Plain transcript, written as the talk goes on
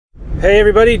Hey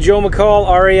everybody, Joe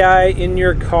McCall, REI in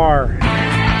your car.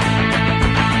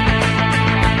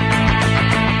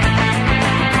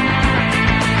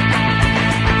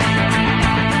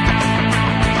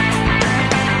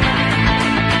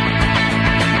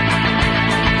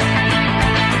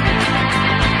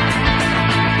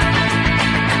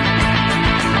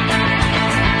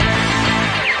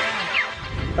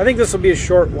 I think this will be a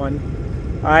short one.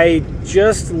 I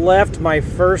just left my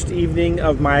first evening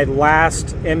of my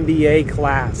last MBA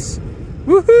class.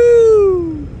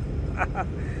 Woohoo!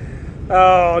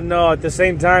 Oh no, at the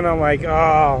same time I'm like,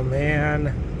 oh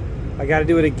man, I gotta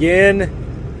do it again.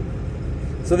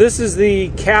 So this is the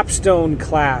capstone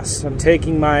class. I'm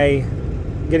getting my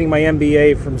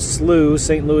MBA from SLU,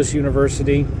 St. Louis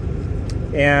University.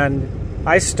 And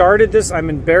I started this, I'm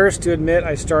embarrassed to admit,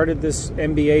 I started this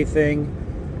MBA thing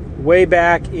way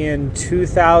back in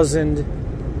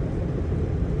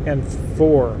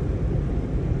 2004.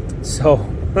 So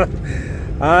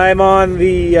I'm on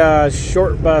the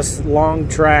short bus, long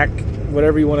track,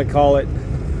 whatever you want to call it.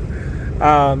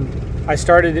 I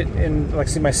started it in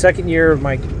my second year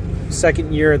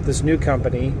at this new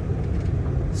company.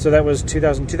 So that was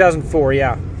 2004,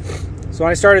 yeah. So when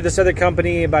I started this other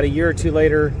company about a year or two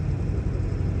later,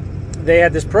 they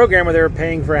had this program where they were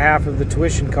paying for half of the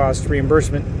tuition cost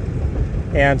reimbursement.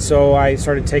 And so I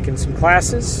started taking some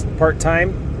classes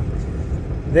part-time.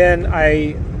 Then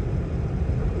the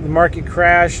market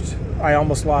crashed. I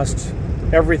almost lost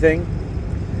everything.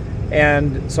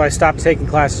 And so I stopped taking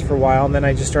classes for a while. And then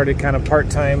I just started kind of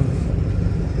part-time.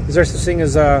 Is there such thing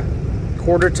as a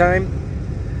quarter time?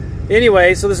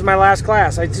 Anyway, so this is my last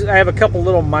class. I have a couple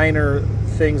little minor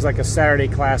things like a Saturday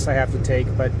class I have to take.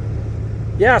 But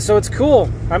yeah, so it's cool.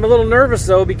 I'm a little nervous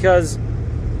though because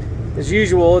as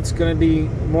usual, it's going to be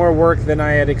more work than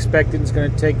I had expected. It's going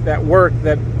to take that work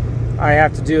that I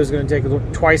have to do is going to take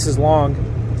twice as long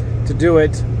to do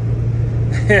it.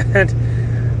 And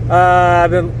I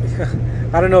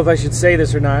don't know if I should say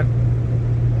this or not,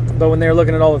 but when they were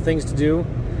looking at all the things to do,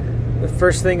 the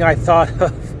first thing I thought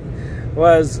of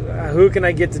was, who can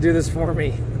I get to do this for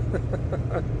me?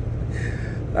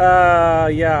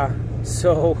 Yeah.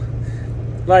 So,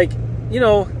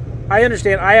 I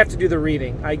understand I have to do the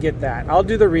reading. I get that. I'll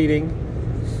do the reading.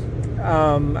 We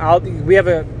have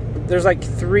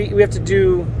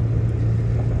to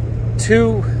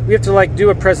do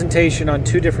a presentation on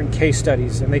 2 different case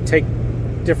studies, and they take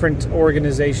different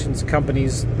organizations,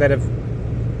 companies that have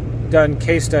done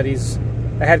case studies.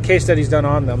 I had case studies done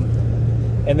on them,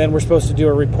 and then we're supposed to do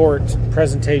a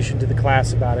presentation to the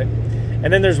class about it.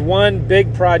 And then there's one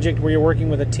big project where you're working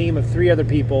with a team of 3 other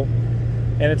people.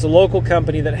 And it's a local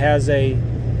company that has a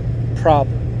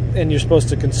problem. And you're supposed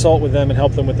to consult with them and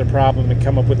help them with their problem and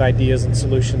come up with ideas and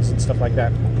solutions and stuff like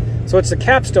that. So it's a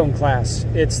capstone class.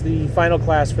 It's the final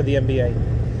class for the MBA.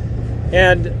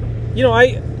 And,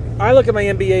 I look at my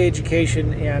MBA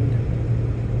education and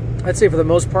I'd say for the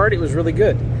most part it was really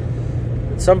good.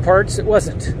 In some parts it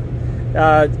wasn't.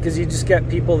 Because you just get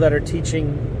people that are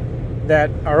teaching that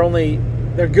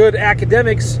they're good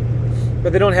academics,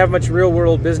 but they don't have much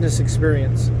real-world business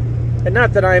experience. And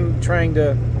not that I'm trying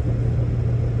to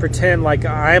pretend like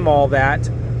I'm all that,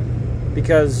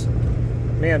 because,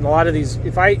 man, a lot of these,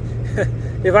 if I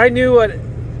knew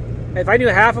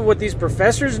half of what these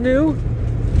professors knew,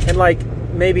 and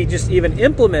maybe just even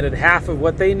implemented half of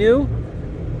what they knew,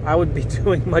 I would be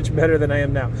doing much better than I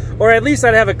am now. Or at least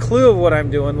I'd have a clue of what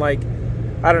I'm doing. I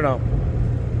don't know.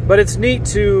 But it's neat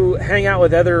to hang out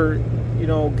with other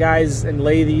guys and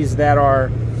ladies that are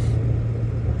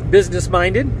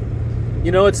business-minded.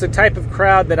 It's the type of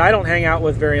crowd that I don't hang out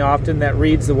with very often, that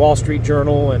reads the Wall Street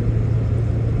Journal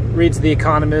and reads The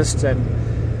Economist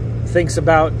and thinks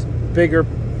about bigger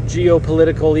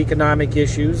geopolitical economic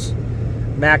issues,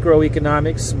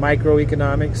 macroeconomics,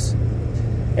 microeconomics,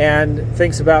 and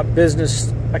thinks about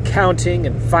business accounting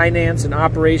and finance and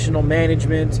operational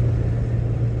management,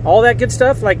 all that good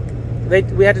stuff.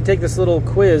 We had to take this little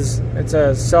quiz. It's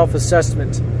a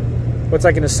self-assessment. It's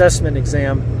like an assessment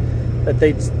exam that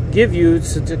they give you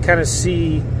to kind of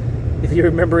see if you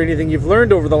remember anything you've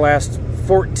learned over the last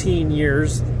 14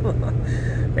 years.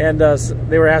 And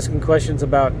they were asking questions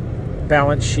about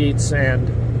balance sheets and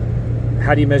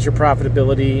how do you measure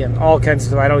profitability and all kinds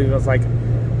of stuff. I was like,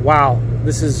 wow,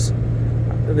 this is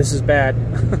bad.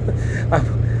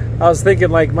 I was thinking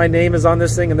my name is on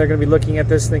this thing and they're going to be looking at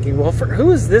this thinking, well,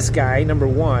 who is this guy, number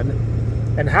one?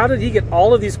 And how did he get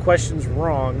all of these questions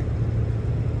wrong?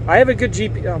 I have a good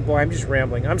GPA. Oh boy, I'm just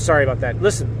rambling. I'm sorry about that.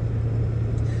 Listen,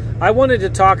 I wanted to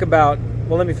talk about,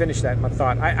 well, let me finish my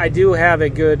thought. I do have a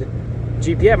good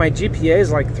GPA. My GPA is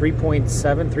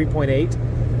 3.7, 3.8.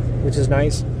 which is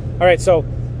nice. All right, so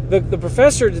the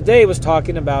professor today was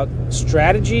talking about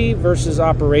strategy versus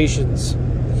operations.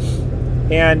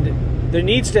 And there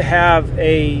needs to have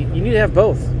you need to have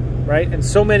both, right? And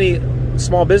so many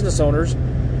small business owners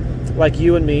like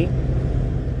you and me,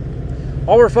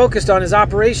 all we're focused on is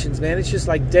operations, man. It's just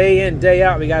like day in, day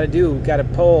out. We got to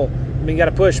pull. We got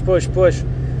to push.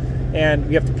 And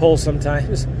we have to pull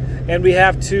sometimes. And we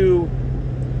have to,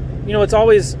 it's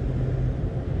always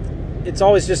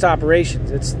just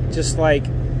operations. It's just like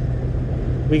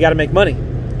we got to make money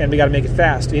and we got to make it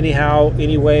fast. Anyhow,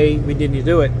 any way we need to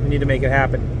do it, we need to make it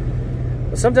happen.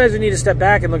 But sometimes we need to step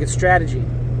back and look at strategy.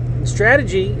 And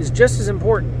strategy is just as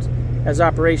important as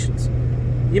operations.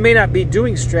 You may not be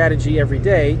doing strategy every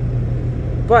day,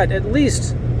 but at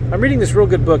least, I'm reading this real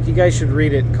good book, you guys should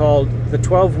read it, called The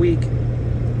 12-Week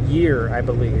Year, I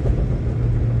believe.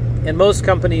 And most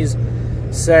companies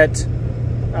set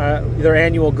their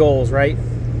annual goals, right?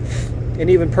 And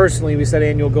even personally, we set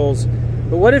annual goals.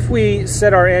 But what if we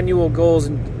set our annual goals,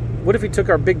 and what if we took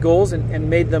our big goals and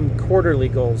made them quarterly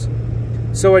goals?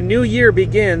 So a new year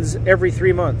begins every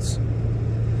 3 months.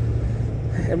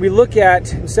 And we look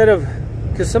at,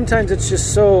 because sometimes it's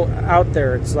just so out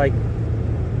there, it's like,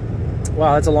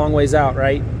 wow, that's a long ways out,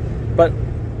 right?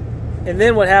 And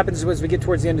then what happens is we get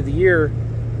towards the end of the year,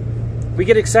 we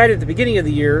get excited at the beginning of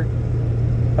the year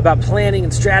about planning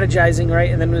and strategizing, right?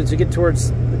 And then as we get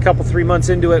towards a couple, 3 months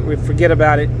into it, we forget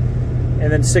about it.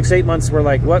 And then 6-8 months, we're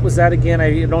like, what was that again?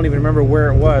 I don't even remember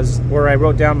where it was, where I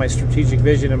wrote down my strategic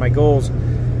vision and my goals.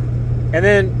 And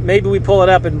then maybe we pull it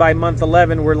up, and by month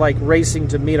 11, we're like racing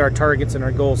to meet our targets and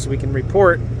our goals so we can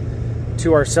report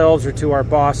to ourselves or to our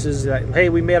bosses that, hey,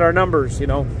 we made our numbers,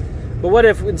 But what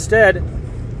if instead,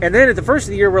 and then at the first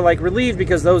of the year, we're like relieved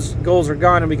because those goals are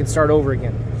gone and we can start over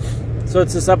again. So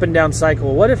it's this up and down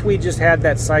cycle. What if we just had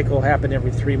that cycle happen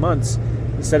every 3 months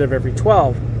instead of every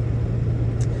 12?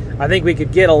 I think we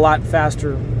could get a lot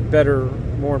faster, better,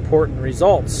 more important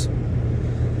results.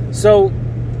 So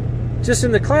just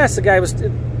in the class,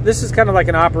 this is kind of like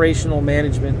an operational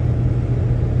management,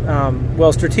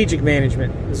 strategic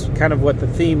management is kind of what the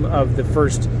theme of the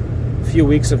first few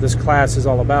weeks of this class is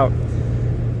all about.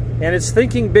 And it's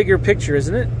thinking bigger picture,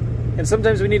 isn't it? And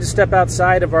sometimes we need to step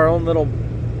outside of our own little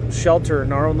shelter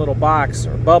and our own little box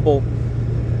or bubble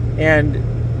and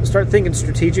start thinking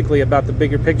strategically about the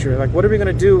bigger picture. Like, what are we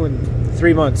going to do in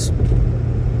 3 months,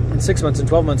 in 6 months, in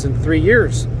 12 months, in 3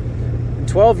 years, in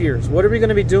 12 years? What are we going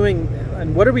to be doing,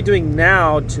 and what are we doing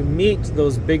now to meet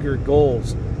those bigger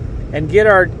goals and get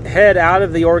our head out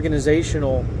of the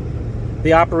operational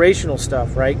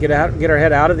stuff, right? Get our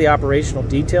head out of the operational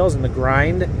details and the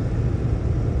grind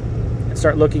and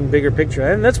start looking bigger picture.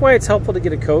 And that's why it's helpful to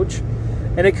get a coach.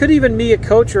 And it could even be a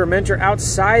coach or a mentor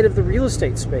outside of the real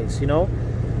estate space,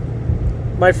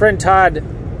 My friend Todd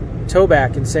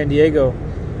Toback in San Diego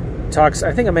talks,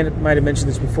 I think I might have mentioned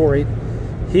this before,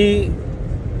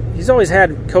 he's always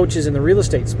had coaches in the real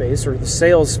estate space or the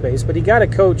sales space, but he got a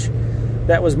coach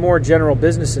that was more general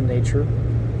business in nature.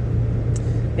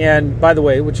 And by the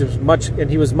way,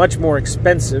 he was much more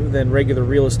expensive than regular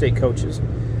real estate coaches.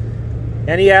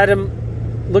 And he had him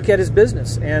look at his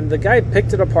business, and the guy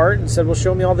picked it apart and said, well,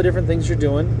 show me all the different things you're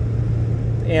doing.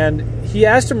 And he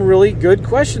asked him really good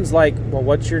questions like, well,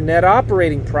 what's your net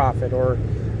operating profit, or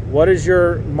what is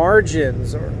your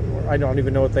margins, or I don't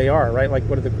even know what they are, right? Like,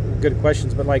 what are the good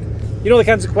questions? But like, the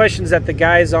kinds of questions that the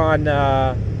guys on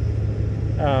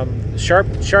Shark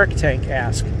Tank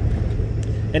ask.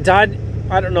 And Todd,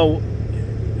 I don't know,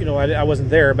 I wasn't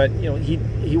there, but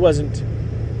he wasn't.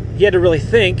 He had to really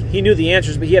think. He knew the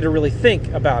answers, but he had to really think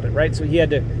about it, right? So he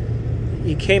had to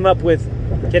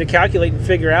calculate and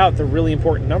figure out the really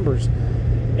important numbers.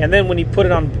 And then when he put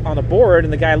it on a board,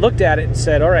 and the guy looked at it and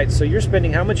said, all right, so you're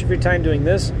spending how much of your time doing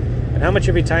this and how much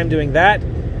of your time doing that,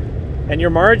 and your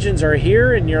margins are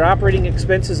here, and your operating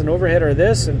expenses and overhead are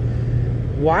this,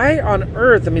 and why on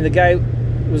earth, the guy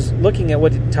was looking at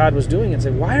what Todd was doing and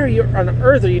said, why on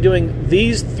earth are you doing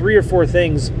these 3 or 4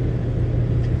 things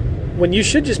when you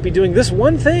should just be doing this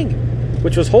one thing,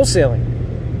 which was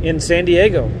wholesaling in San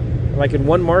Diego, like in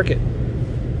one market,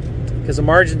 because the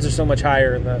margins are so much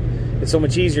higher and it's so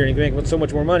much easier and you can make so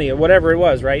much more money, or whatever it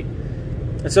was, right?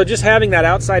 And so just having that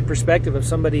outside perspective of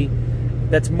somebody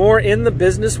that's more in the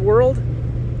business world,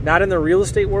 not in the real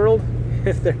estate world,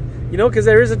 because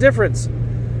there is a difference.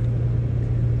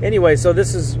 Anyway, so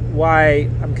this is why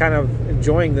I'm kind of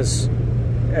enjoying this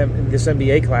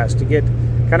MBA class, to get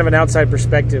kind of an outside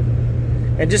perspective.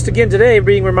 And just again today,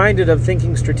 being reminded of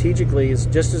thinking strategically is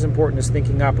just as important as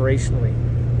thinking operationally.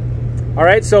 All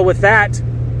right, so with that,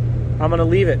 I'm going to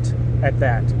leave it at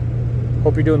that.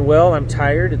 Hope you're doing well. I'm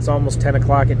tired. It's almost 10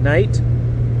 o'clock at night.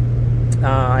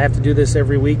 I have to do this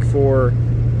every week for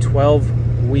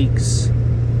 12 weeks.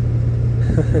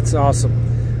 It's awesome.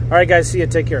 All right, guys. See you.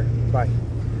 Take care. Bye.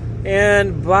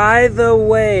 And by the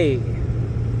way, ...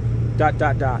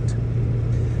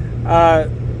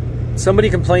 somebody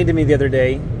complained to me the other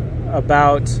day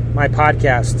about my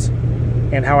podcasts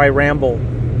and how I ramble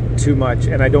too much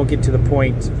and I don't get to the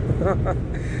point.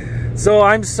 So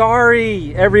I'm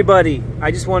sorry, everybody.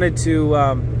 I just wanted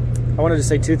to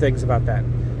say two things about that.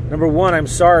 Number one, I'm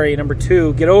sorry. Number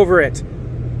two, get over it.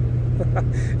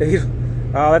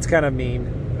 Oh, that's kind of mean.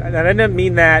 And I didn't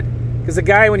mean that, because the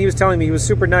guy, when he was telling me, he was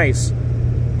super nice.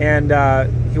 And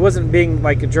he wasn't being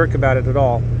like a jerk about it at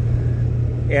all.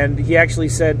 And he actually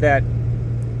said that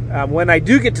when I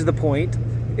do get to the point,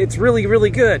 it's really, really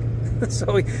good.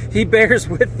 So he bears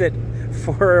with it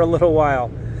for a little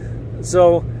while.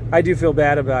 So I do feel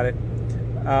bad about it.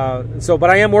 But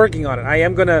I am working on it. I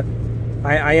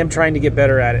am trying to get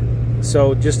better at it.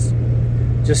 So just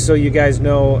so you guys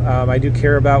know, I do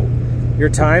care about your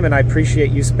time, and I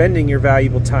appreciate you spending your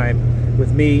valuable time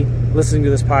with me, listening to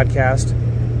this podcast.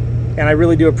 And I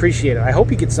really do appreciate it. I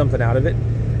hope you get something out of it.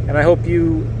 And I hope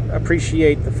you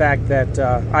appreciate the fact that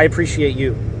I appreciate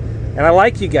you. And I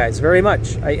like you guys very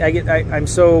much. I'm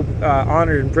so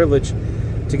honored and privileged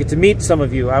to get to meet some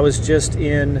of you. I was just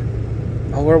in,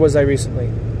 where was I recently?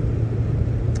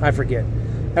 I forget.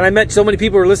 And I met so many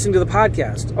people who are listening to the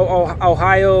podcast.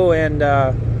 Ohio and,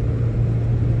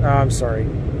 I'm sorry,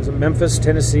 was it Memphis,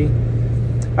 Tennessee?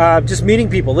 Just meeting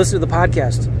people, listening to the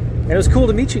podcast. And it was cool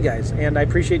to meet you guys. And I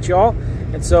appreciate you all.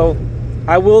 And so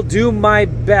I will do my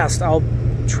best. I'll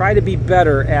try to be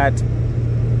better at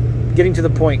getting to the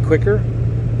point quicker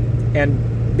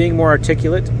and being more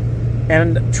articulate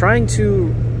and trying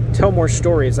to tell more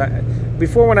stories.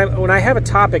 Before, when I have a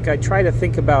topic, I try to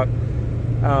think about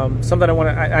something I want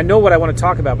to. I know what I want to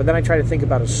talk about, but then I try to think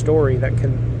about a story that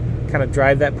can kind of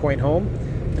drive that point home,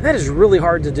 and that is really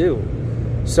hard to do.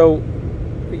 So,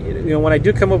 when I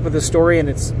do come up with a story and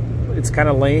it's kind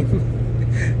of lame,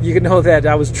 you can know that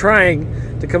I was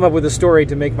trying to come up with a story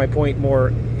to make my point more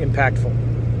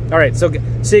impactful. All right, so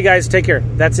see you guys. Take care.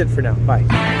 That's it for now. Bye.